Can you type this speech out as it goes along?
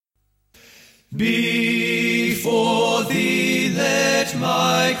Before thee let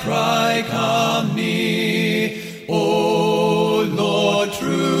my cry come near, O Lord,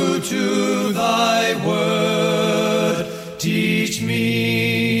 true to thy word, teach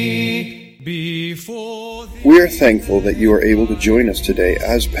me. We are thankful that you are able to join us today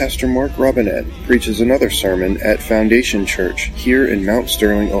as Pastor Mark Robinette preaches another sermon at Foundation Church here in Mount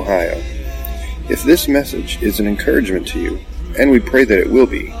Sterling, Ohio. If this message is an encouragement to you, and we pray that it will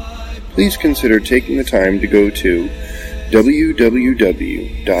be, please consider taking the time to go to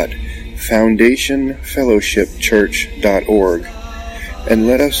www.foundationfellowshipchurch.org and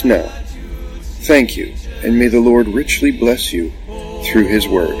let us know. Thank you, and may the Lord richly bless you through His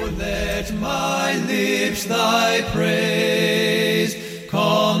Word. Let my lips thy praise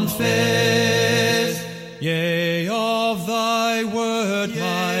confess. Yea, of thy word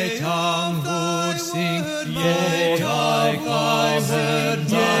my tongue would sing. Yea, thy word,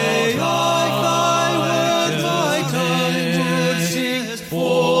 yea, thy word my tongue would sing.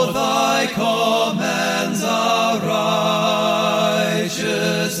 For thy commands are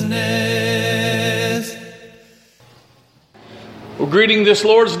righteousness. We're greeting this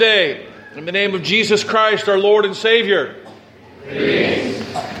Lord's Day in the name of Jesus Christ, our Lord and Savior. Greetings.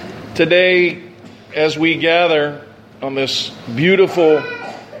 Today, as we gather on this beautiful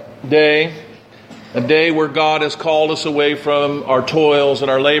day, a day where God has called us away from our toils and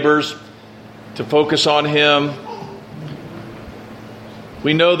our labors to focus on Him,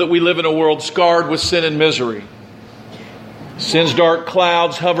 we know that we live in a world scarred with sin and misery. Sin's dark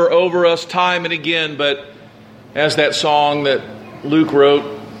clouds hover over us time and again, but as that song that Luke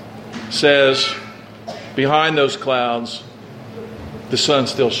wrote says, behind those clouds, the sun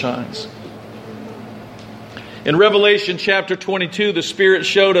still shines. In Revelation chapter 22, the Spirit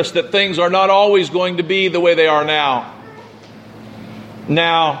showed us that things are not always going to be the way they are now.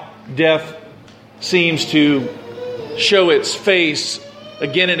 Now, death seems to show its face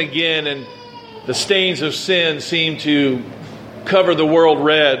again and again, and the stains of sin seem to cover the world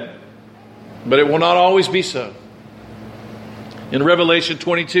red. But it will not always be so. In Revelation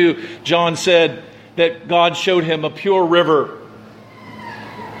 22, John said that God showed him a pure river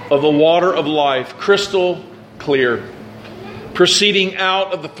of the water of life, crystal clear, proceeding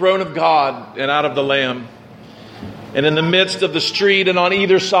out of the throne of God and out of the Lamb. And in the midst of the street and on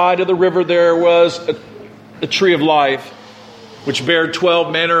either side of the river there was a tree of life, which bare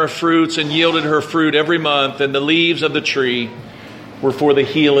 12 manner of fruits and yielded her fruit every month. And the leaves of the tree were for the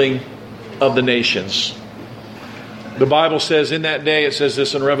healing of the nations. The Bible says in that day, it says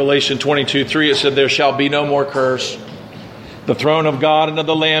this in Revelation 22:3, it said, there shall be no more curse. The throne of God and of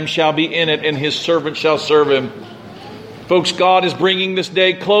the Lamb shall be in it, and His servants shall serve Him. Folks, God is bringing this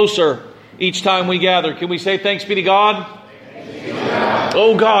day closer each time we gather. Can we say thanks be to God?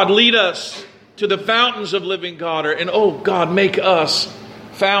 Oh God, lead us to the fountains of living water. And oh God, make us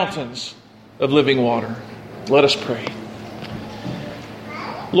fountains of living water. Let us pray.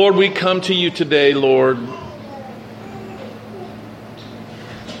 Lord, we come to you today, Lord.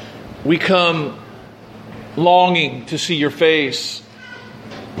 We come longing to see your face.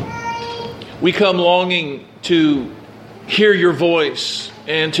 We come longing to hear your voice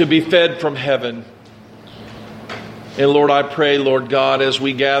and to be fed from heaven. And Lord, I pray, Lord God, as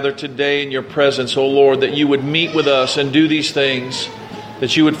we gather today in your presence, oh Lord, that you would meet with us and do these things,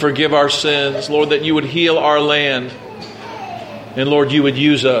 that you would forgive our sins, Lord, that you would heal our land. And Lord, you would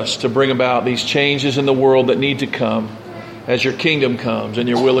use us to bring about these changes in the world that need to come as your kingdom comes and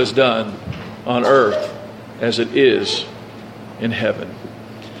your will is done on earth as it is in heaven.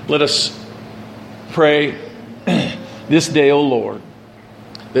 Let us pray this day, O Lord,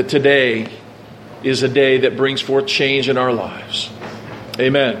 that today is a day that brings forth change in our lives.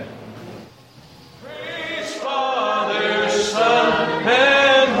 Amen. Praise Father, Son,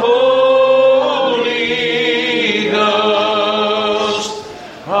 and Holy Ghost.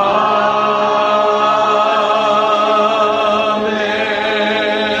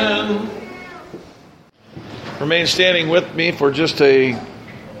 Remain standing with me for just a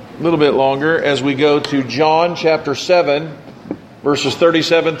little bit longer as we go to John chapter 7, verses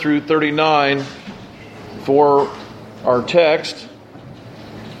 37 through 39 for our text,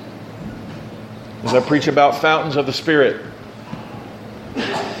 as I preach about fountains of the Spirit.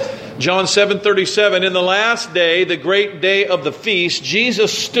 John 7:37, in the last day, the great day of the feast,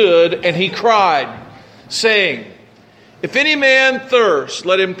 Jesus stood and He cried, saying, if any man thirst,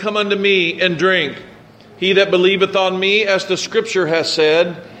 let him come unto me and drink. He that believeth on me, as the Scripture hath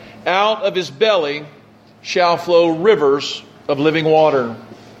said, out of his belly shall flow rivers of living water.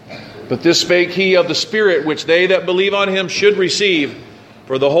 But this spake he of the Spirit, which they that believe on him should receive.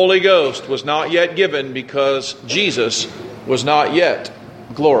 For the Holy Ghost was not yet given because Jesus was not yet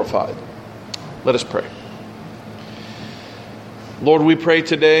glorified. Let us pray. Lord, we pray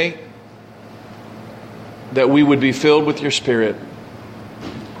today that we would be filled with your Spirit.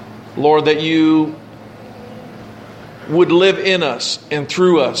 Lord, that you would live in us and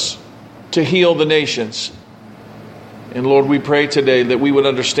through us to heal the nations. And Lord, we pray today that we would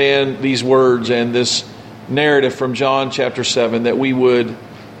understand these words and this narrative from John chapter 7, that we would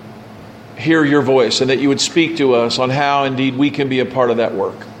hear your voice and that you would speak to us on how indeed we can be a part of that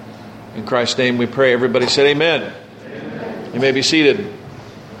work. In Christ's name we pray. Everybody said amen. Amen. You may be seated.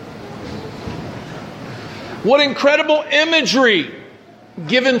 What incredible imagery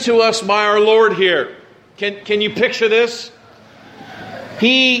given to us by our Lord here. Can you picture this?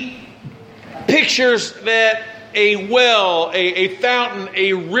 He pictures that a well, a fountain,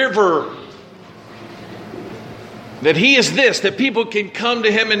 a river, that he is this, that people can come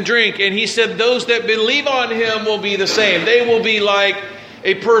to him and drink. And he said those that believe on him will be the same. They will be like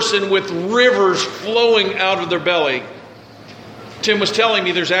a person with rivers flowing out of their belly. Tim was telling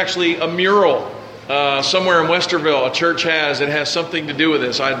me there's actually a mural somewhere in Westerville a church has that has something to do with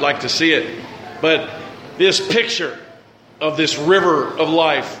this. I'd like to see it. But this picture of this river of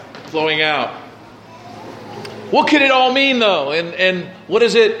life flowing out. What could it all mean though? And what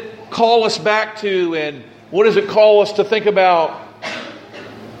does it call us back to? And what does it call us to think about?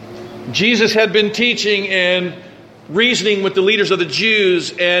 Jesus had been teaching and reasoning with the leaders of the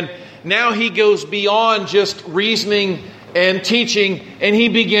Jews, and now he goes beyond just reasoning and teaching, and he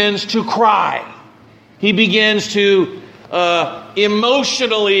begins to cry. He begins to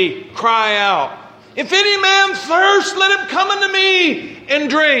emotionally cry out, "If any man thirst, let him come unto me and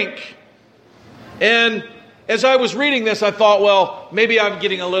drink." And as I was reading this, I thought, well, maybe I'm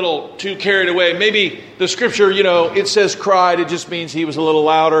getting a little too carried away. Maybe the scripture, it says cried. It just means he was a little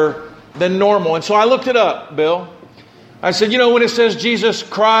louder than normal. And so I looked it up, Bill. I said, when it says Jesus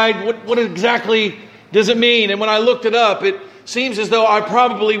cried, what exactly does it mean? And when I looked it up, it seems as though I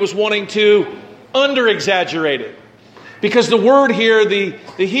probably was wanting to under-exaggerate it. Because the word here, the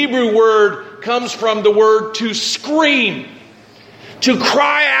Hebrew word, comes from the word to scream. To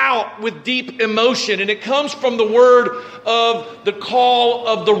cry out with deep emotion. And it comes from the word of the call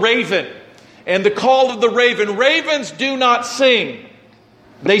of the raven. And the call of the raven. Ravens do not sing.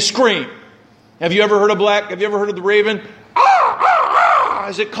 They scream. Have you ever heard of the raven? Ah, ah, ah,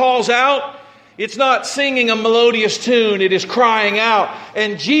 as it calls out. It's not singing a melodious tune. It is crying out.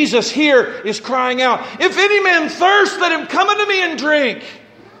 And Jesus here is crying out, "If any man thirst, let him come unto me and drink.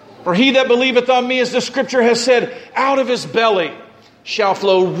 For he that believeth on me, as the scripture has said, out of his belly shall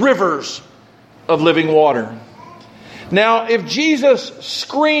flow rivers of living water." Now, if Jesus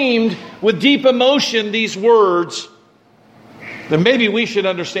screamed with deep emotion these words, then maybe we should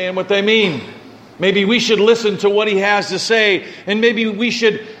understand what they mean. Maybe we should listen to what he has to say. And maybe we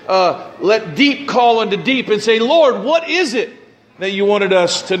should let deep call unto deep and say, "Lord, what is it that you wanted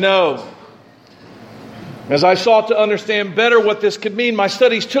us to know?" As I sought to understand better what this could mean, my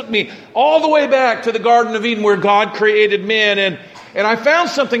studies took me all the way back to the Garden of Eden where God created man. And I found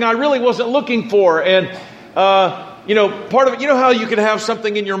something I really wasn't looking for. And, part of it, how you can have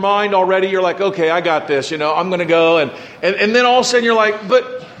something in your mind already. You're like, okay, I got this, I'm going to go. And then all of a sudden you're like,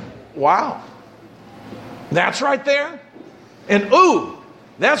 but wow, that's right there. And ooh,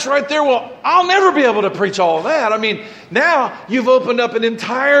 that's right there. Well, I'll never be able to preach all of that. I mean, now you've opened up an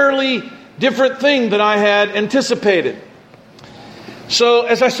entirely different thing than I had anticipated. So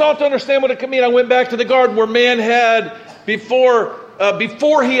as I sought to understand what it could mean, I went back to the garden where man had before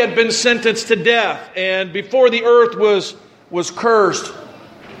he had been sentenced to death and before the earth was cursed.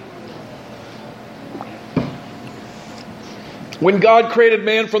 When God created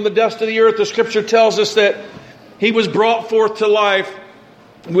man from the dust of the earth, the scripture tells us that he was brought forth to life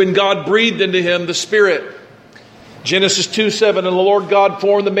when God breathed into him the Spirit. Genesis 2:7, "And the Lord God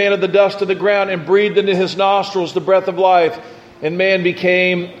formed the man of the dust of the ground and breathed into his nostrils the breath of life, and man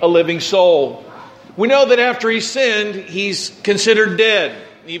became a living soul." We know that after he sinned, he's considered dead,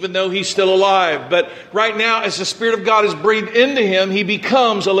 even though he's still alive. But right now, as the Spirit of God is breathed into him, he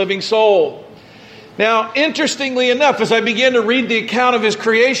becomes a living soul. Now, interestingly enough, as I began to read the account of his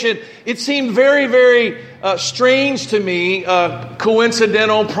creation, it seemed very, very strange to me,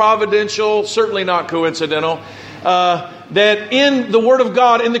 coincidental, providential, certainly not coincidental, that in the Word of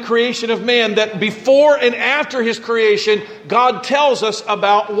God, in the creation of man, that before and after his creation, God tells us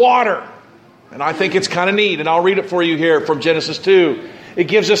about water. And I think it's kind of neat, and I'll read it for you here from Genesis 2. It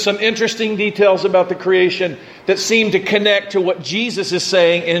gives us some interesting details about the creation that seem to connect to what Jesus is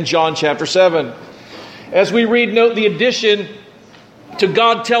saying in John chapter 7. As we read, note the addition to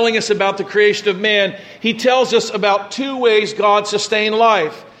God telling us about the creation of man, He tells us about two ways God sustained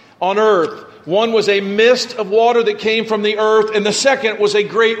life on earth. One was a mist of water that came from the earth, and the second was a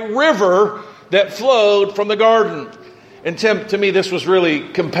great river that flowed from the garden. And Tim, to me, this was really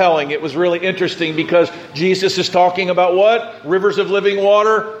compelling. It was really interesting because Jesus is talking about what? Rivers of living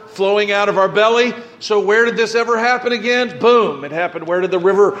water flowing out of our belly. So where did this ever happen again? Boom, it happened. Where did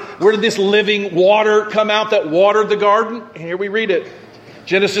this living water come out that watered the garden? And here we read it.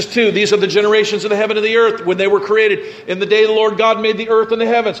 Genesis 2, these are the generations of the heaven and the earth when they were created. In the day the Lord God made the earth and the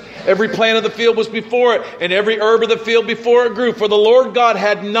heavens. Every plant of the field was before it, and every herb of the field before it grew. For the Lord God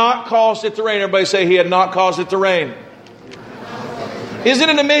had not caused it to rain. Everybody say, He had not caused it to rain. Isn't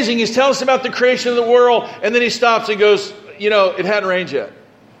it amazing? He's telling us about the creation of the world, and then He stops and goes, it hadn't rained yet.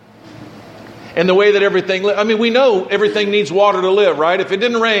 And the way that everything, we know everything needs water to live, right? If it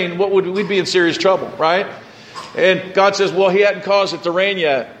didn't rain, we'd be in serious trouble, right? And God says, well, He hadn't caused it to rain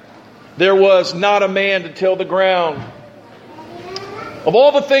yet. There was not a man to till the ground. Of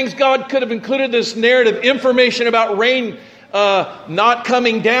all the things God could have included in this narrative, information about rain not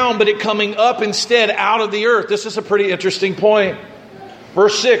coming down, but it coming up instead out of the earth. This is a pretty interesting point.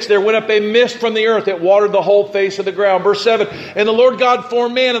 Verse 6, there went up a mist from the earth that watered the whole face of the ground. Verse 7, and the Lord God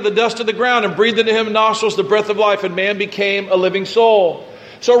formed man of the dust of the ground and breathed into him nostrils the breath of life, and man became a living soul.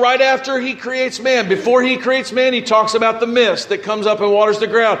 So right after He creates man, before He creates man, He talks about the mist that comes up and waters the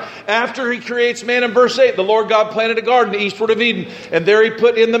ground. After He creates man in verse 8, the Lord God planted a garden eastward of Eden, and there He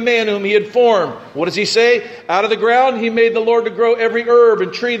put in the man whom He had formed. What does He say? Out of the ground He made the Lord to grow every herb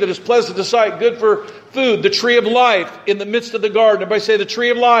and tree that is pleasant to sight, good for food, the tree of life in the midst of the garden. Everybody say the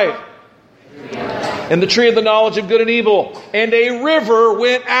tree of life. And the tree of the knowledge of good and evil. And a river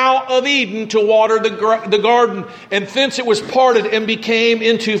went out of Eden to water the garden. And thence it was parted and became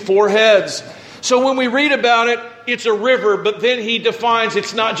into four heads. So when we read about it, it's a river. But then He defines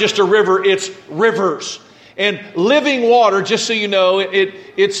it's not just a river, it's rivers. And living water, just so you know,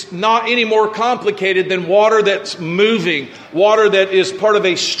 it's not any more complicated than water that's moving, water that is part of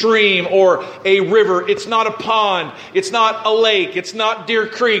a stream or a river. It's not a pond. It's not a lake. It's not Deer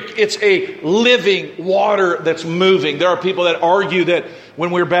Creek. It's a living water that's moving. There are people that argue that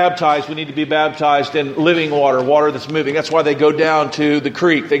when we're baptized, we need to be baptized in living water, water that's moving. That's why they go down to the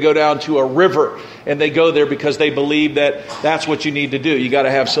creek. They go down to a river, and they go there because they believe that that's what you need to do. You got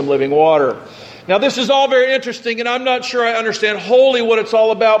to have some living water. Now, this is all very interesting, and I'm not sure I understand wholly what it's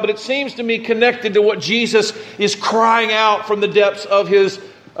all about, but it seems to me connected to what Jesus is crying out from the depths of His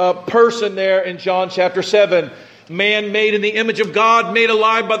person there in John chapter 7. Man made in the image of God, made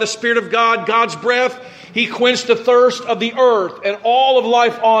alive by the Spirit of God, God's breath. He quenched the thirst of the earth and all of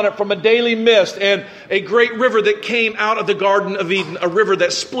life on it from a daily mist and a great river that came out of the Garden of Eden, a river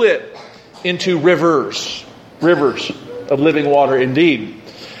that split into rivers of living water indeed.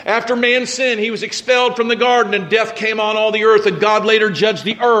 After man sinned, he was expelled from the garden, and death came on all the earth, and God later judged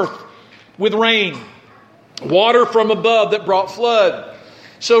the earth with rain, water from above that brought flood.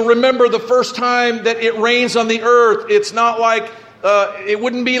 So remember, the first time that it rains on the earth, it's not like it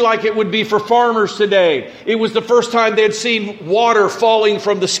wouldn't be like it would be for farmers today. It was the first time they'd seen water falling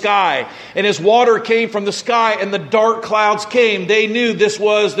from the sky. And as water came from the sky and the dark clouds came, they knew this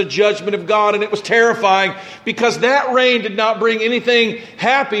was the judgment of God, and it was terrifying because that rain did not bring anything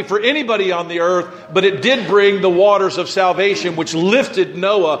happy for anybody on the earth, but it did bring the waters of salvation, which lifted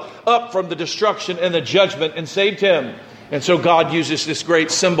Noah up from the destruction and the judgment and saved him. And so God uses this great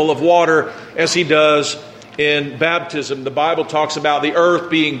symbol of water as He does in baptism. The Bible talks about the earth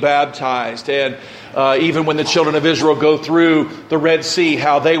being baptized, and even when the children of Israel go through the Red Sea,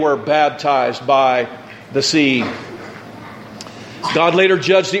 how they were baptized by the sea. God later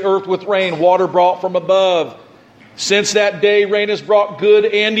judged the earth with rain, water brought from above. Since that day, rain has brought good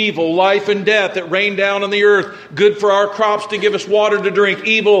and evil, life and death that rain down on the earth. Good for our crops to give us water to drink.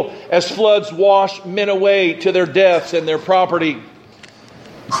 Evil as floods wash men away to their deaths and their property.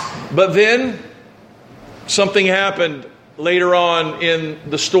 But then something happened later on in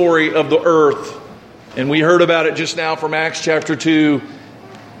the story of the earth. And we heard about it just now from Acts chapter 2.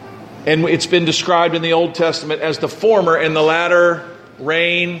 And it's been described in the Old Testament as the former and the latter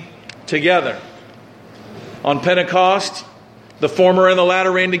rain together. On Pentecost, the former and the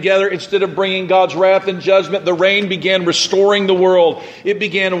latter rain together. Instead of bringing God's wrath and judgment, the rain began restoring the world. It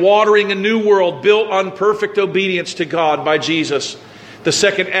began watering a new world built on perfect obedience to God by Jesus. The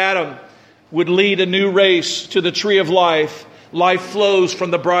second Adam would lead a new race to the tree of life. Life flows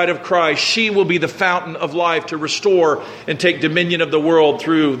from the bride of Christ. She will be the fountain of life to restore and take dominion of the world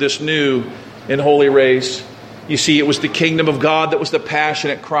through this new and holy race. You see, it was the kingdom of God that was the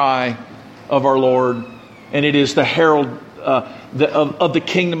passionate cry of our Lord. And it is the herald of the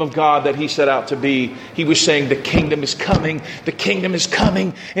kingdom of God that he set out to be. He was saying, the kingdom is coming,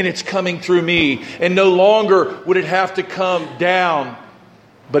 and it's coming through me. And no longer would it have to come down,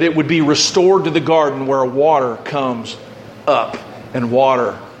 but it would be restored to the garden where water comes up and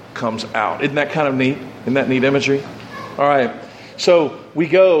water comes out. Isn't that kind of neat? Isn't that neat imagery? All right. So we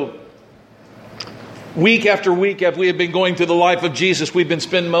go week after week, as we have been going through the life of Jesus, we've been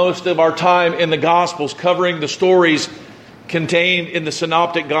spending most of our time in the Gospels, covering the stories contained in the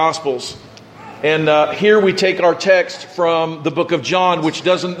Synoptic Gospels. And here we take our text from the book of John, which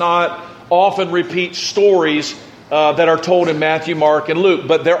does not often repeat stories that are told in Matthew, Mark, and Luke.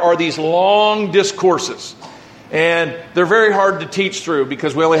 But there are these long discourses. And they're very hard to teach through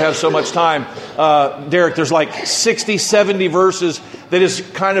because we only have so much time. Derek, there's like 60, 70 verses that is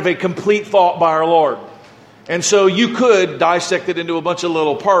kind of a complete thought by our Lord. And so you could dissect it into a bunch of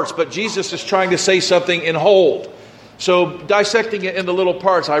little parts, but Jesus is trying to say something in whole. So dissecting it into little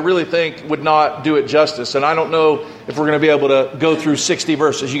parts, I really think would not do it justice. And I don't know if we're going to be able to go through 60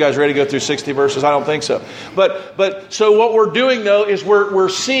 verses. You guys ready to go through 60 verses? I don't think so. But so what we're doing though is we're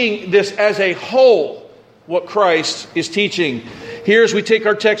seeing this as a whole, what Christ is teaching. Here as we take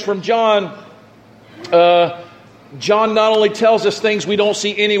our text from John, John not only tells us things we don't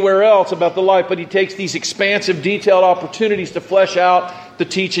see anywhere else about the life, but he takes these expansive, detailed opportunities to flesh out the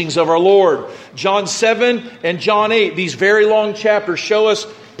teachings of our Lord. John 7 and John 8, these very long chapters show us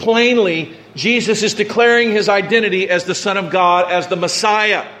plainly Jesus is declaring his identity as the Son of God, as the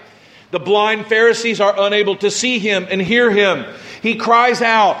Messiah. The blind Pharisees are unable to see him and hear him. He cries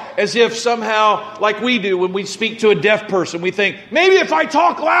out as if somehow, like we do when we speak to a deaf person, we think, maybe if I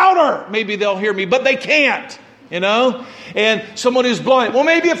talk louder, maybe they'll hear me, but they can't. And someone who's blind, well,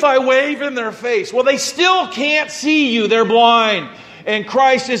 maybe if I wave in their face, well, they still can't see you. They're blind. And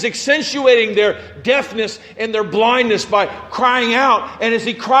Christ is accentuating their deafness and their blindness by crying out. And as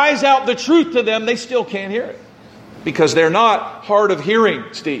he cries out the truth to them, they still can't hear it. Because they're not hard of hearing,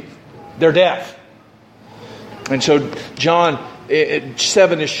 Steve. They're deaf. And so John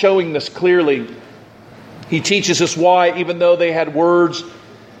 7 is showing this clearly. He teaches us why, even though they had words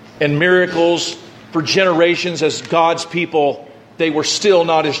and miracles for generations as God's people, they were still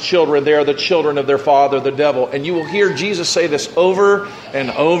not his children. They are the children of their father, the devil. And you will hear Jesus say this over and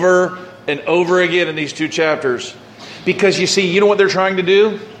over and over again in these two chapters. Because you see, you know what they're trying to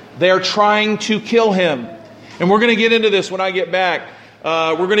do? They are trying to kill him. And we're going to get into this when I get back.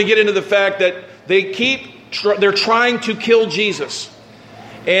 We're going to get into the fact that they're trying to kill Jesus.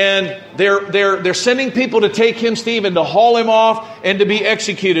 And they're sending people to take him, Stephen, to haul him off and to be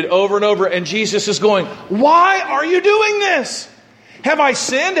executed over and over. And Jesus is going, why are you doing this? Have I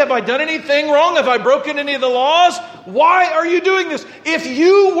sinned? Have I done anything wrong? Have I broken any of the laws? Why are you doing this? If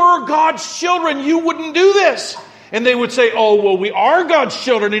you were God's children, you wouldn't do this. And they would say, oh, well, we are God's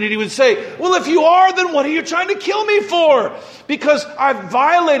children. And he would say, well, if you are, then what are you trying to kill me for? Because I've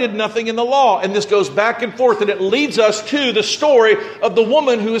violated nothing in the law. And this goes back and forth, and it leads us to the story of the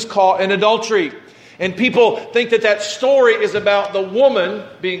woman who is caught in adultery. And people think that story is about the woman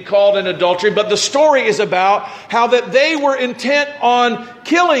being caught in adultery, but the story is about how that they were intent on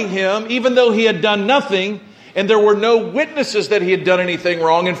killing him, even though he had done nothing. And there were no witnesses that he had done anything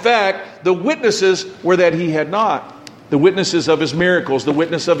wrong. In fact, the witnesses were that he had not. The witnesses of his miracles, the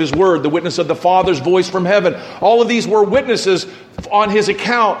witness of his word, the witness of the Father's voice from heaven. All of these were witnesses on his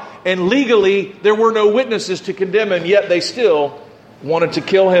account. And legally, there were no witnesses to condemn him, yet they still wanted to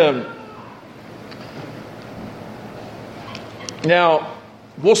kill him. Now,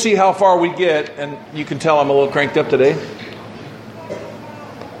 we'll see how far we get. And you can tell I'm a little cranked up today.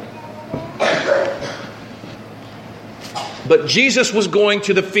 But Jesus was going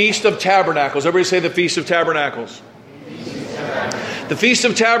to the Feast of Tabernacles. Everybody say the Feast of Tabernacles. The Feast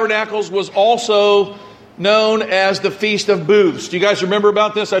of Tabernacles was also known as the Feast of Booths. Do you guys remember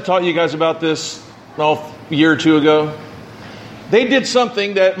about this? I taught you guys about this a year or two ago. They did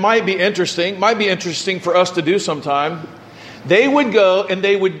something that might be interesting for us to do sometime. They would go and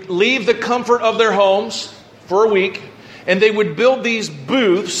they would leave the comfort of their homes for a week. And they would build these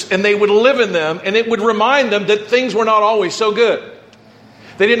booths and they would live in them. And it would remind them that things were not always so good.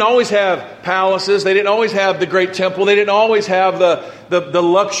 They didn't always have palaces. They didn't always have the great temple. They didn't always have the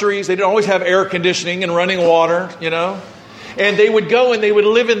luxuries. They didn't always have air conditioning and running water, And they would go and they would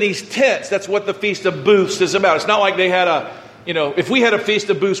live in these tents. That's what the Feast of Booths is about. It's not like they had if we had a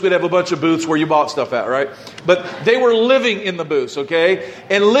Feast of Booths, we'd have a bunch of booths where you bought stuff at, right? But they were living in the booths, okay?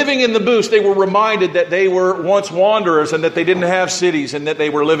 And living in the booths, they were reminded that they were once wanderers and that they didn't have cities and that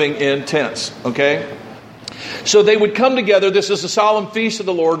they were living in tents, okay? So they would come together. This is a solemn feast of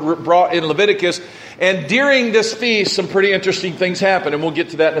the Lord brought in Leviticus. And during this feast, some pretty interesting things happen. And we'll get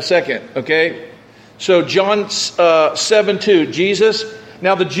to that in a second. Okay? So John 7:2, Jesus,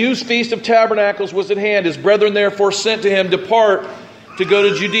 now the Jews' feast of tabernacles was at hand. His brethren therefore sent to him, depart to go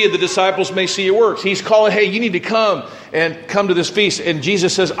to Judea, the disciples may see your works. He's calling, hey, you need to come to this feast. And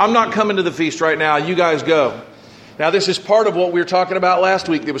Jesus says, I'm not coming to the feast right now. You guys go. Now, this is part of what we were talking about last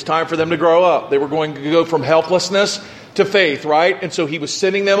week. It was time for them to grow up. They were going to go from helplessness to faith, right? And so he was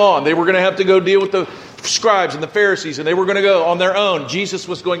sending them on. They were going to have to go deal with the scribes and the Pharisees, and they were going to go on their own. Jesus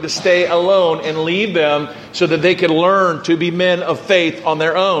was going to stay alone and leave them so that they could learn to be men of faith on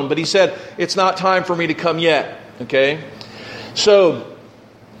their own. But he said, it's not time for me to come yet. Okay? So,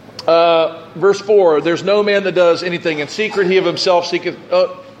 verse 4, there's no man that does anything in secret. He of himself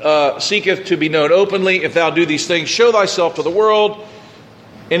seeketh to be known openly. If thou do these things, show thyself to the world.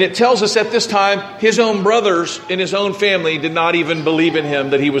 And it tells us at this time, his own brothers in his own family did not even believe in him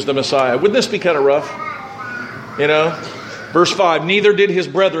that he was the Messiah. Wouldn't this be kind of rough? You know? Verse 5, neither did his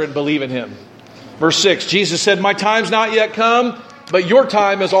brethren believe in him. Verse 6, Jesus said, my time's not yet come, but your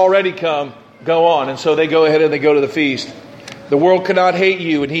time has already come. Go on. And so they go ahead and they go to the feast. The world cannot hate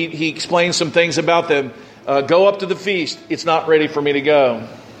you. And he explains some things about them. Go up to the feast. It's not ready for me to go.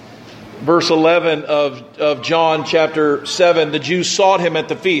 Verse 11 of John chapter 7, the Jews sought him at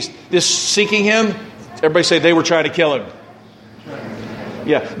the feast. This seeking him, everybody say they were trying to kill him.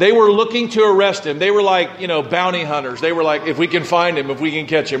 Yeah, they were looking to arrest him. They were like, bounty hunters. They were like, if we can find him, if we can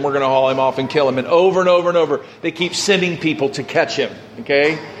catch him, we're going to haul him off and kill him. And over, they keep sending people to catch him.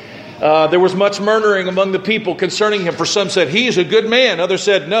 Okay? There was much murmuring among the people concerning him. For some said, he is a good man. Others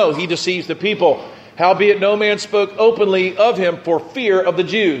said, no, he deceives the people. Howbeit no man spoke openly of him for fear of the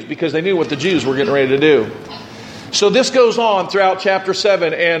Jews, because they knew what the Jews were getting ready to do. So this goes on throughout chapter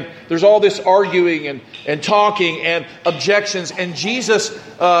 7, and there's all this arguing and talking and objections, and Jesus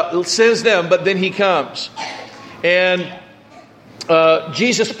sends them, but then he comes. And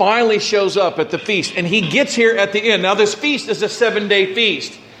Jesus finally shows up at the feast, and he gets here at the end. Now this feast is a 7-day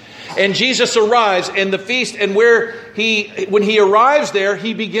feast. And Jesus arrives in the feast, and when he arrives there,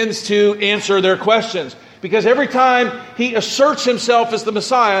 he begins to answer their questions. Because every time he asserts himself as the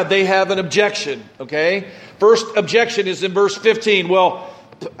Messiah, they have an objection. Okay? First objection is in verse 15. Well,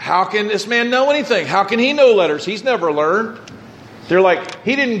 how can this man know anything? How can he know letters? He's never learned. They're like,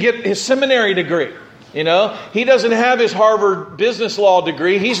 he didn't get his seminary degree. He doesn't have his Harvard business law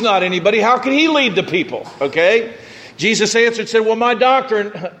degree. He's not anybody. How can he lead the people? Okay? Jesus answered and said, well, my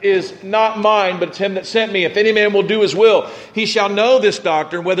doctrine is not mine, but it's him that sent me. If any man will do his will, he shall know this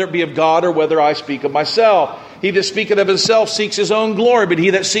doctrine, whether it be of God or whether I speak of myself. He that speaketh of himself seeks his own glory, but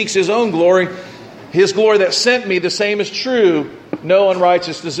he that seeks his own glory, his glory that sent me, the same is true. No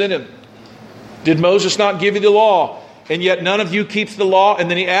unrighteousness in him. Did Moses not give you the law? And yet none of you keeps the law. And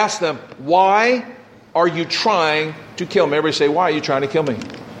then he asked them, why are you trying to kill me? Everybody say, why are you trying to kill me?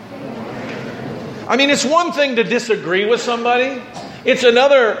 I mean, it's one thing to disagree with somebody. It's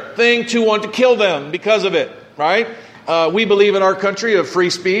another thing to want to kill them because of it, right? We believe in our country of free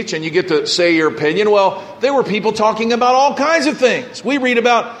speech and you get to say your opinion. Well, there were people talking about all kinds of things. We read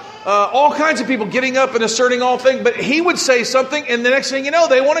about all kinds of people getting up and asserting all things, but he would say something and the next thing you know,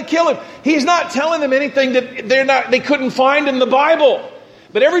 they want to kill him. He's not telling them anything that they couldn't find in the Bible.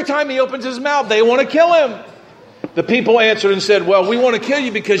 But every time he opens his mouth, they want to kill him. The people answered and said, well, we want to kill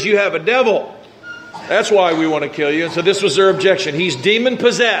you because you have a devil. That's why we want to kill you. And so this was their objection. He's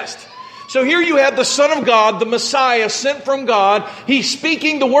demon-possessed. So here you have the Son of God, the Messiah sent from God. He's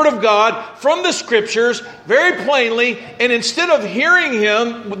speaking the Word of God from the Scriptures very plainly. And instead of hearing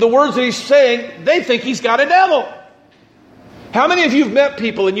him, the words that he's saying, they think he's got a devil. How many of you have met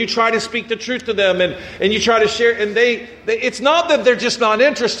people and you try to speak the truth to them and you try to share, and it's not that they're just not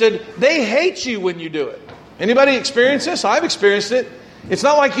interested. They hate you when you do it. Anybody experience this? I've experienced it. It's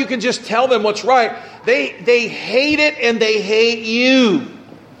not like you can just tell them what's right. They hate it and they hate you.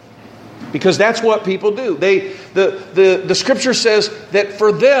 Because that's what people do. The Scripture says that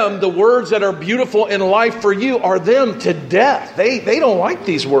for them, the words that are beautiful in life for you are them to death. They don't like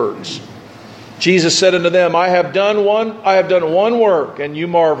these words. Jesus said unto them, I have done one work, and you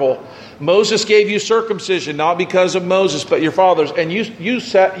marvel. Moses gave you circumcision, not because of Moses, but your fathers, and you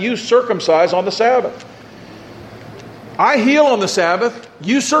circumcise on the Sabbath. I heal on the Sabbath.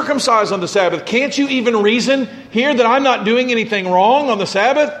 You circumcise on the Sabbath. Can't you even reason here that I'm not doing anything wrong on the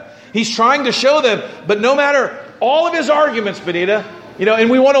Sabbath? He's trying to show them. But no matter all of his arguments, Benita,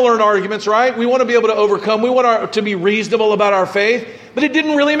 And we want to learn arguments, right? We want to be able to overcome. We want to be reasonable about our faith. But it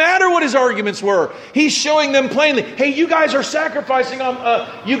didn't really matter what his arguments were. He's showing them plainly, hey, you guys are sacrificing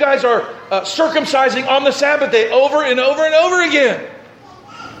you guys are circumcising on the Sabbath day over and over and over again.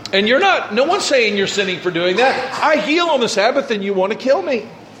 And no one's saying you're sinning for doing that. I heal on the Sabbath and you want to kill me.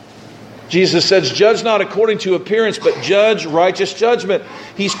 Jesus says, judge not according to appearance, but judge righteous judgment.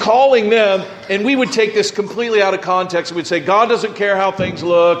 He's calling them, and we would take this completely out of context. We'd say, God doesn't care how things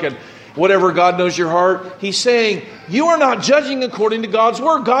look, and whatever, God knows your heart. He's saying, you are not judging according to God's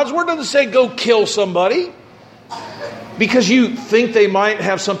word. God's word doesn't say go kill somebody because you think they might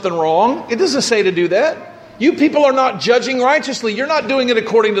have something wrong. It doesn't say to do that. You people are not judging righteously. You're not doing it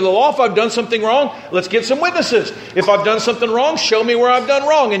according to the law. If I've done something wrong, let's get some witnesses. If I've done something wrong, show me where I've done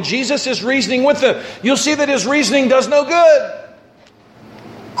wrong. And Jesus is reasoning with them. You'll see that his reasoning does no good.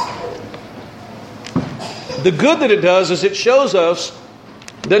 The good that it does is it shows us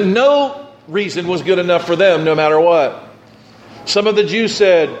that no reason was good enough for them, no matter what. Some of the Jews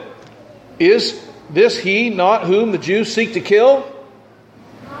said, is this he not whom the Jews seek to kill?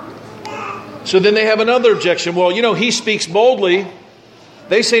 So then they have another objection. Well, he speaks boldly.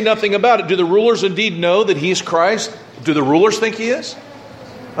 They say nothing about it. Do the rulers indeed know that he's Christ? Do the rulers think he is?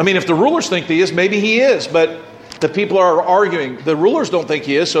 I mean, if the rulers think he is, maybe he is. But the people are arguing. The rulers don't think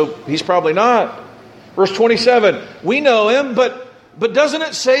he is, so he's probably not. Verse 27, we know him, but doesn't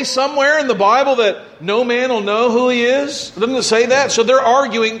it say somewhere in the Bible that no man will know who he is? Doesn't it say that? So they're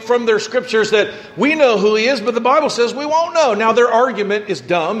arguing from their scriptures that we know who he is, but the Bible says we won't know. Now their argument is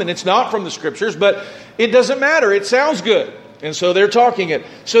dumb and it's not from the scriptures, but it doesn't matter. It sounds good. And so they're talking it.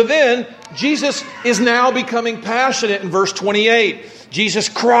 So then Jesus is now becoming passionate in verse 28. Jesus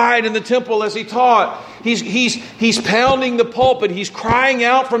cried in the temple as he taught. He's pounding the pulpit. He's crying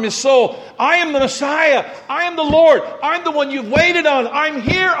out from his soul, I am the Messiah. I am the Lord. I'm the one you've waited on. I'm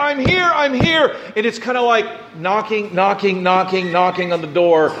here. I'm here. I'm here. And it's kind of like knocking on the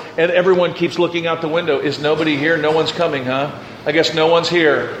door. And everyone keeps looking out the window. Is nobody here? No one's coming, huh? I guess no one's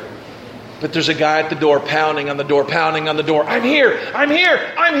here. But there's a guy at the door pounding on the door. I'm here. I'm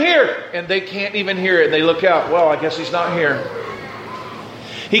here. I'm here. And they can't even hear it. They look out. Well, I guess he's not here.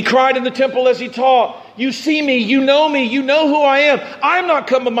 He cried in the temple as he taught, you see me, you know who I am. I'm not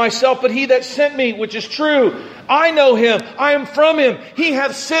come of myself, but he that sent me, which is true. I know him, I am from him. He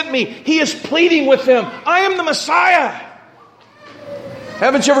hath sent me, he is pleading with them. I am the Messiah.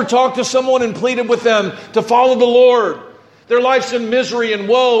 Haven't you ever talked to someone and pleaded with them to follow the Lord? Their life's in misery and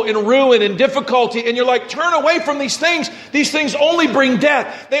woe and ruin and difficulty. And you're like, turn away from these things. These things only bring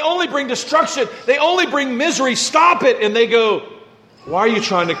death. They only bring destruction. They only bring misery. Stop it. And they go, why are you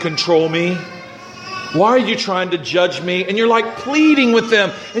trying to control me? Why are you trying to judge me? And you're like pleading with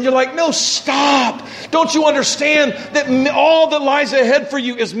them. And you're like, no, stop. Don't you understand that all that lies ahead for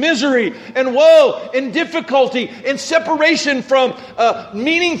you is misery and woe and difficulty and separation from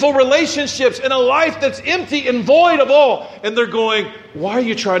meaningful relationships and a life that's empty and void of all. And they're going, why are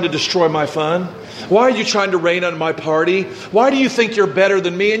you trying to destroy my fun? Why are you trying to rain on my party? Why do you think you're better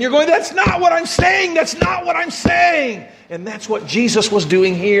than me? And you're going, that's not what I'm saying. That's not what I'm saying. And that's what Jesus was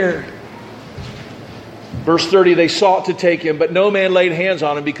doing here. Verse 30, they sought to take him, but no man laid hands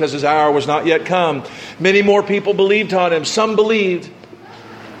on him because his hour was not yet come. Many more people believed on him. Some believed.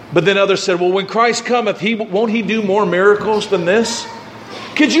 But then others said, well, when Christ cometh, won't he do more miracles than this?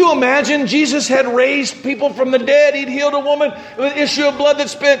 Could you imagine? Jesus had raised people from the dead. He'd healed a woman with an issue of blood that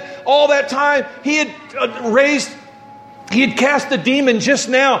spent all that time. He had cast the demon just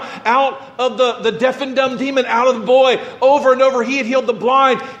now out of the deaf and dumb demon out of the boy over and over. He had healed the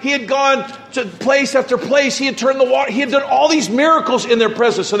blind. He had gone to place after place. He had turned the water. He had done all these miracles in their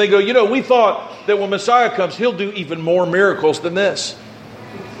presence. And they go, we thought that when Messiah comes, he'll do even more miracles than this.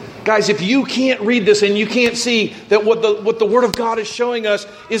 Guys, if you can't read this and you can't see that what the Word of God is showing us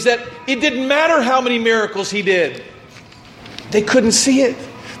is that it didn't matter how many miracles he did. They couldn't see it.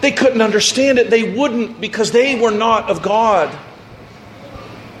 They couldn't understand it. They wouldn't because they were not of God.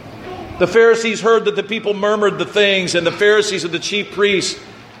 The Pharisees heard that the people murmured the things, and the Pharisees and the chief priests,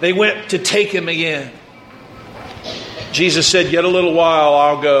 they went to take him again. Jesus said, yet a little while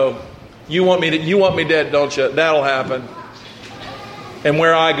I'll go. You want me dead, don't you? That'll happen. And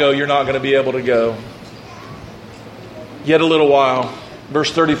where I go, you're not going to be able to go. Yet a little while.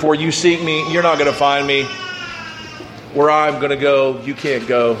 Verse 34, you seek me, you're not going to find me. Where I'm going to go, you can't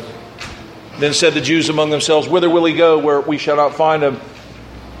go. Then said the Jews among themselves, whither will he go where we shall not find him?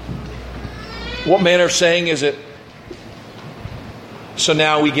 What manner of saying is it? So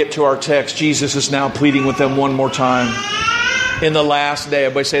now we get to our text. Jesus is now pleading with them one more time. In the last day.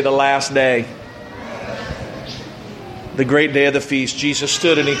 Everybody say the last day. the great day of the feast, Jesus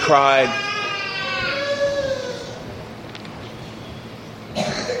stood and he cried.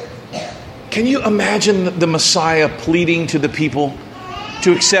 Can you imagine the Messiah pleading to the people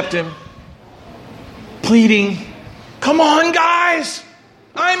to accept him? Pleading, come on guys,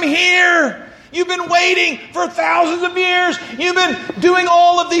 I'm here. You've been waiting for thousands of years. You've been doing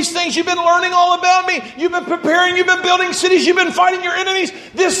all of these things. You've been learning all about me. You've been preparing. You've been building cities. You've been fighting your enemies.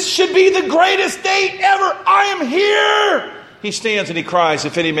 This should be the greatest day ever. I am here. He stands and he cries,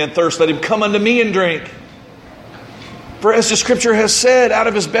 if any man thirst, let him come unto me and drink. For as the scripture has said, out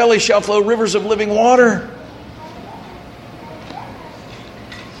of his belly shall flow rivers of living water.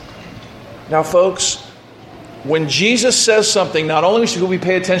 Now, folks, when Jesus says something, not only should we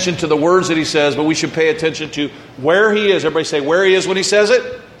pay attention to the words that he says, but we should pay attention to where he is. Everybody say where he is when he says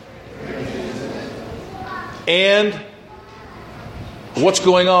it. And what's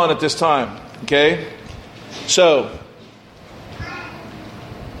going on at this time. Okay? So,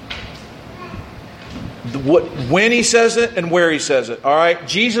 when he says it and where he says it. All right?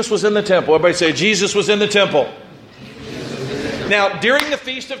 Jesus was in the temple. Everybody say Jesus was in the temple. Now, during the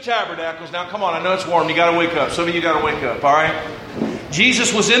Feast of Tabernacles, now come on, I know it's warm, you got to wake up. Some of you got to wake up, all right?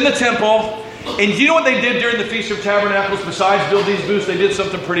 Jesus was in the temple, and you know what they did during the Feast of Tabernacles besides build these booths? They did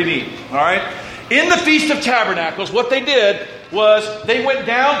something pretty neat, all right? In the Feast of Tabernacles, what they did was they went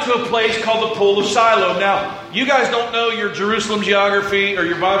down to a place called the Pool of Siloam. Now, you guys don't know your Jerusalem geography or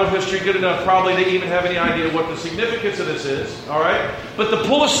your Bible history good enough probably to even have any idea what the significance of this is. All right? But the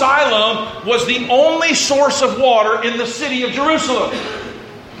Pool of Siloam was the only source of water in the city of Jerusalem.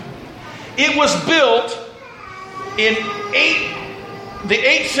 It was built in the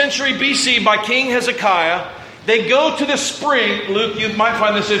 8th century BC by King Hezekiah. They go to the spring, Luke, you might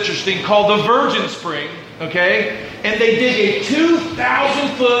find this interesting, called the Virgin Spring. Okay? And they dig a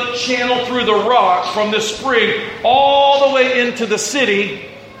 2,000-foot channel through the rock from the spring all the way into the city.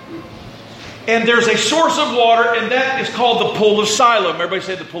 And there's a source of water, and that is called the Pool of Siloam. Everybody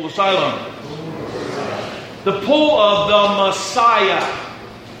say the Pool of Siloam. The Pool of the Messiah.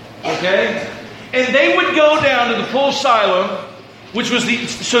 Okay? And they would go down to the Pool of Siloam, which was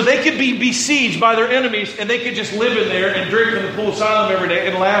so they could be besieged by their enemies, and they could just live in there and drink from the Pool of Siloam every day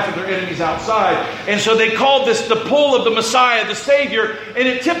and laugh at their enemies outside. And so they called this the Pool of the Messiah, the Savior, and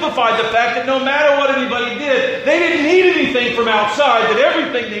it typified the fact that no matter what anybody did, they didn't need anything from outside, that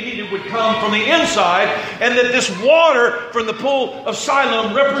everything they needed would come from the inside, and that this water from the Pool of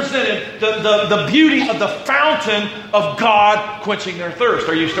Siloam represented the beauty of the fountain of God quenching their thirst.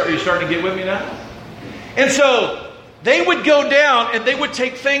 Are you starting to get with me now? And so they would go down and they would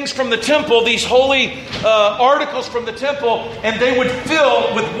take things from the temple, these holy articles from the temple, and they would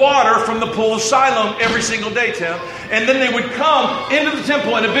fill with water from the Pool of Siloam every single day, Tim. And then they would come into the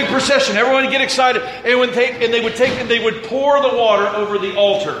temple in a big procession. Everyone would get excited. And they would pour the water over the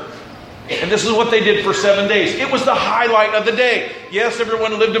altar. And this is what they did for 7 days. It was the highlight of the day. Yes,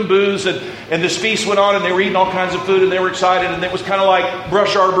 everyone lived in booths, and this feast went on, and they were eating all kinds of food, and they were excited. And it was kind of like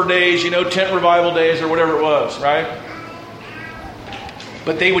Brush Arbor days, tent revival days, or whatever it was, right?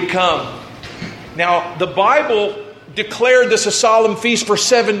 But they would come. Now, the Bible declared this a solemn feast for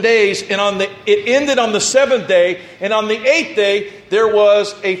 7 days, and it ended on the 7th day, and on the 8th day, there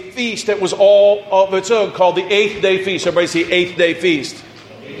was a feast that was all of its own, called the 8th day feast. Everybody see 8th day feast.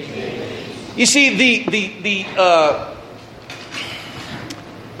 You see, I'm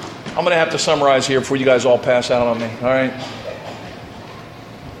going to have to summarize here before you guys all pass out on me, all right?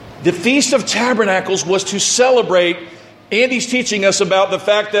 The Feast of Tabernacles was to celebrate. Andy's teaching us about the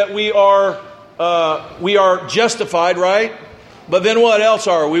fact that we are justified, right? But then what else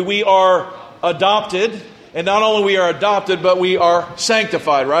are we? We are adopted. And not only we are adopted, but we are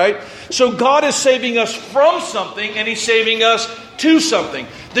sanctified, right? So God is saving us from something, and He's saving us to something.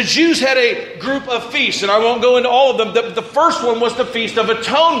 The Jews had a group of feasts, and I won't go into all of them. The first one was the Feast of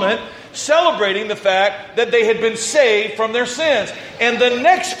Atonement, celebrating the fact that they had been saved from their sins. And the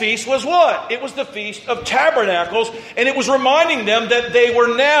next feast was what? It was the Feast of Tabernacles, and it was reminding them that they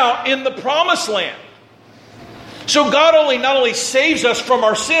were now in the Promised Land. So God not only saves us from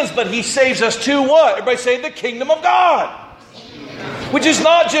our sins, but He saves us to what? Everybody say the kingdom of God. Which is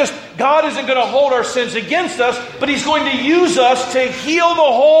not just, God isn't going to hold our sins against us, but He's going to use us to heal the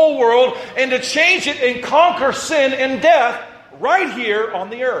whole world and to change it and conquer sin and death right here on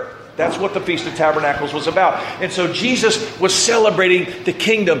the earth. That's what the Feast of Tabernacles was about. And so Jesus was celebrating the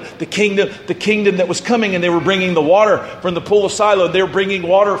kingdom that was coming, and they were bringing the water from the Pool of Siloam. They were bringing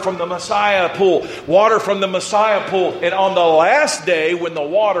water from the Messiah pool. And on the last day, when the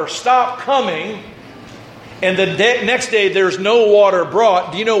water stopped coming, and the next day there's no water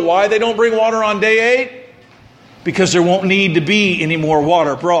brought, do you know why they don't bring water on day 8? because there won't need to be any more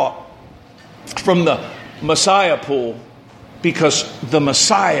water brought from the Messiah pool, because the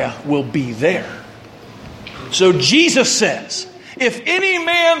Messiah will be there. So Jesus says, if any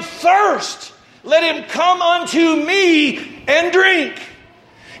man thirst, let him come unto me and drink.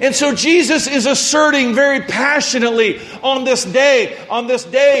 And so Jesus is asserting very passionately on this day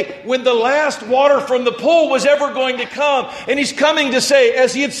when the last water from the pool was ever going to come. And he's coming to say,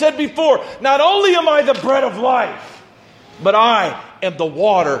 as he had said before, not only am I the bread of life, but I am the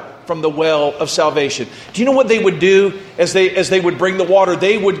water from the well of salvation. Do you know what they would do as they would bring the water?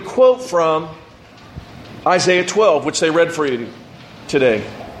 They would quote from Isaiah 12, which they read for you today.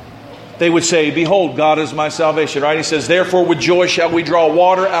 They would say, behold, God is my salvation, right? He says, therefore with joy shall we draw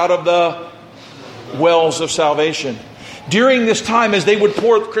water out of the wells of salvation. During this time, as they would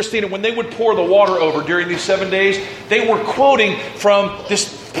pour, Christina, when they would pour the water over during these 7 days, they were quoting from this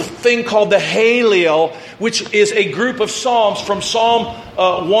thing called the Halel, which is a group of Psalms from Psalm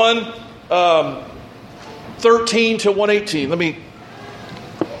 113 to 118. Let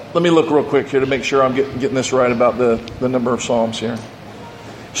me look real quick here to make sure I'm getting this right about the number of Psalms here.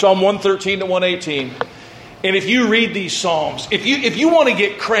 Psalm 113 to 118. And if you read these Psalms, if you want to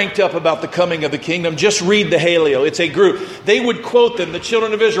get cranked up about the coming of the kingdom, just read the Halel. It's a group. They would quote them, the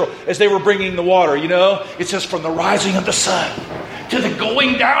children of Israel, as they were bringing the water. You know, it says, from the rising of the sun to the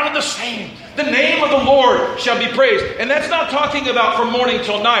going down of the same, the name of the Lord shall be praised. And that's not talking about from morning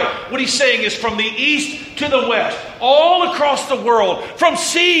till night. What he's saying is from the east to the west, all across the world, from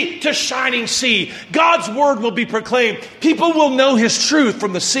sea to shining sea, God's word will be proclaimed. People will know his truth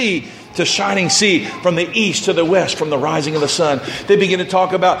from the sea to shining sea, from the east to the west, from the rising of the sun. They begin to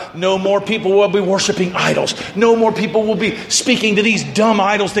talk about no more people will be worshiping idols. No more people will be speaking to these dumb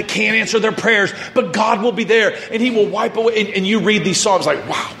idols that can't answer their prayers. But God will be there and he will wipe away. And you read these Psalms like,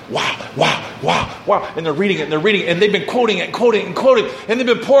 wow, wow, wow, wow, wow. And they're reading it and and they've been quoting it and quoting and quoting. And they've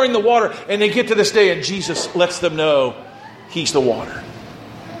been pouring the water. And they get to this day and Jesus lets them know he's the water.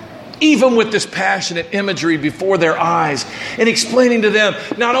 Even with this passionate imagery before their eyes, and explaining to them,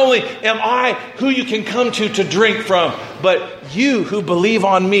 not only am I who you can come to drink from, but you who believe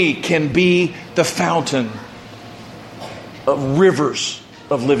on me can be the fountain of rivers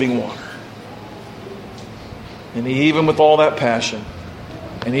of living water. And even with all that passion,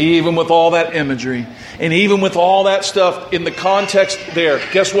 and even with all that imagery, and even with all that stuff in the context there,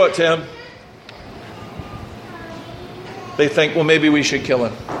 guess what, Tim? They think, well, maybe we should kill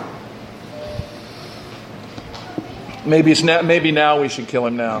him. Maybe now we should kill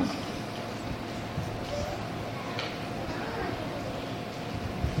him now.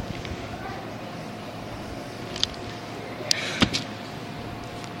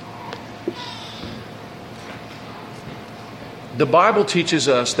 The Bible teaches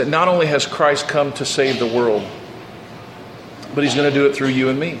us that not only has Christ come to save the world, but he's going to do it through you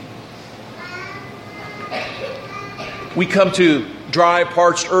and me. We come to dry,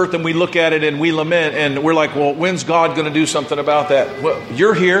 parched earth and we look at it and we lament and we're like, well, when's God going to do something about that? Well,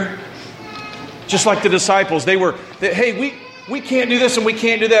 you're here. Just like the disciples, hey, we can't do this and we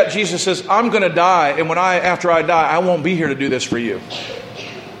can't do that. Jesus says, I'm going to die, and after I die, I won't be here to do this for you.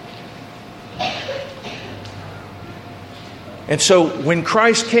 And so when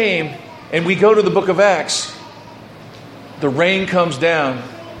Christ came, and we go to the book of Acts, the rain comes down,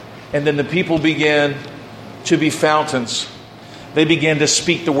 and then the people began to be fountains. They began to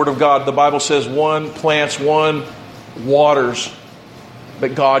speak the word of God. The Bible says one plants, one waters,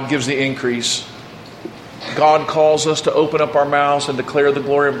 but God gives the increase. God calls us to open up our mouths and declare the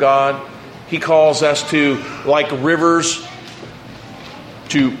glory of God. He calls us to, like rivers,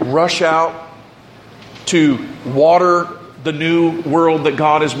 to rush out, to water the new world that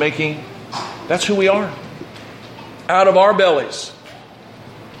God is making. That's who we are. Out of our bellies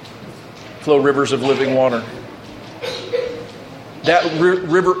flow rivers of living water. That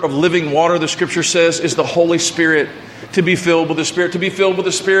river of living water, the scripture says, is the Holy Spirit. To be filled with the Spirit. To be filled with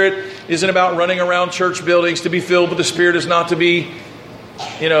the Spirit isn't about running around church buildings. To be filled with the Spirit is not to be,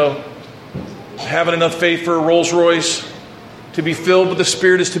 having enough faith for a Rolls Royce. To be filled with the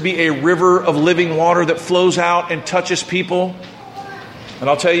Spirit is to be a river of living water that flows out and touches people. And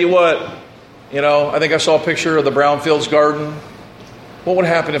I'll tell you what, I think I saw a picture of the Brownfields garden. What would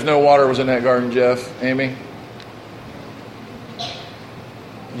happen if no water was in that garden, Jeff, Amy?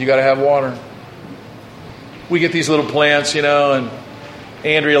 You got to have water. We get these little plants, and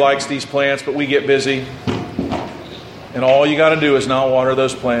Andrea likes these plants, but we get busy. And all you got to do is not water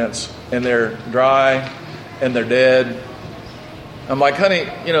those plants. And they're dry and they're dead. I'm like, honey,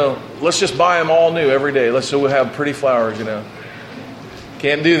 let's just buy them all new every day. So we'll have pretty flowers,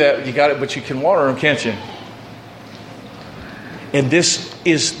 Can't do that. You got it, but you can water them, can't you? And this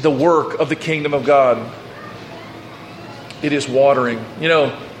is the work of the kingdom of God. It is watering. You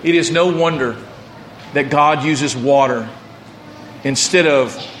know, it is no wonder that God uses water instead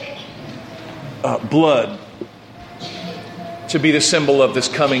of blood to be the symbol of this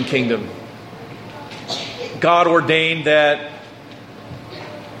coming kingdom. God ordained that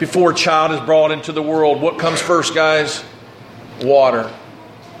before a child is brought into the world, what comes first, guys? Water.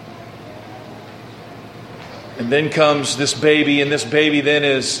 And then comes this baby, and this baby then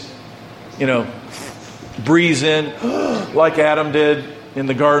is, breathes in, like Adam did in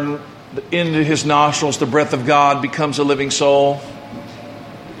the garden, into his nostrils, the breath of God becomes a living soul.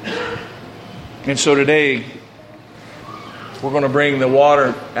 And so today, we're going to bring the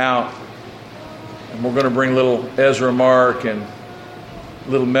water out. And we're going to bring little Ezra Mark and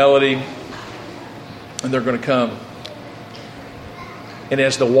little Melody. And they're going to come. And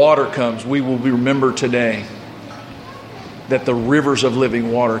as the water comes, we will remember today that the rivers of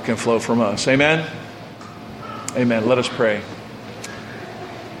living water can flow from us. Amen? Amen. Let us pray.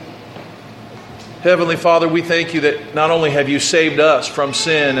 Heavenly Father, we thank you that not only have you saved us from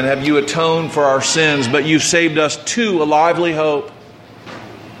sin and have you atoned for our sins, but you've saved us to a lively hope.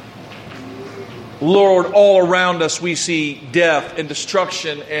 Lord, all around us we see death and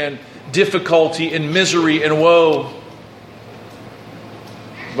destruction and difficulty and misery and woe.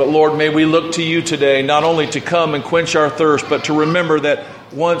 But Lord, may we look to you today, not only to come and quench our thirst, but to remember that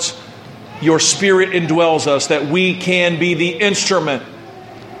once your Spirit indwells us, that we can be the instrument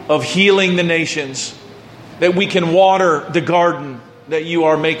of healing the nations, that we can water the garden that you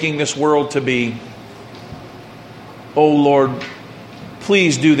are making this world to be. Oh Lord,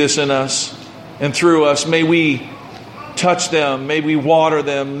 please do this in us and through us. May we touch them. May we water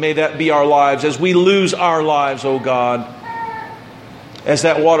them. May that be our lives. As we lose our lives, oh God, as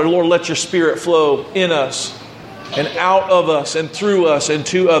that water, Lord, let your Spirit flow in us and out of us and through us and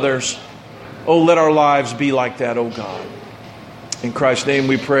to others. Oh, let our lives be like that, oh God. In Christ's name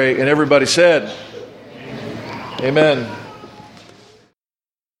we pray. And everybody said, Amen.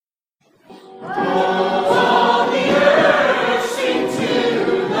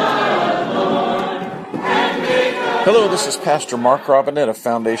 Hello, this is Pastor Mark Robinette of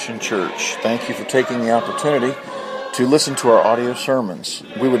Foundation Church. Thank you for taking the opportunity to listen to our audio sermons.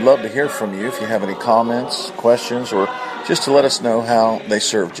 We would love to hear from you if you have any comments, questions, or just to let us know how they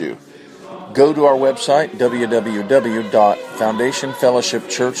served you. Go to our website,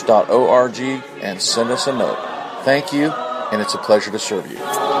 www.foundationfellowshipchurch.org, and send us a note. Thank you, and it's a pleasure to serve you.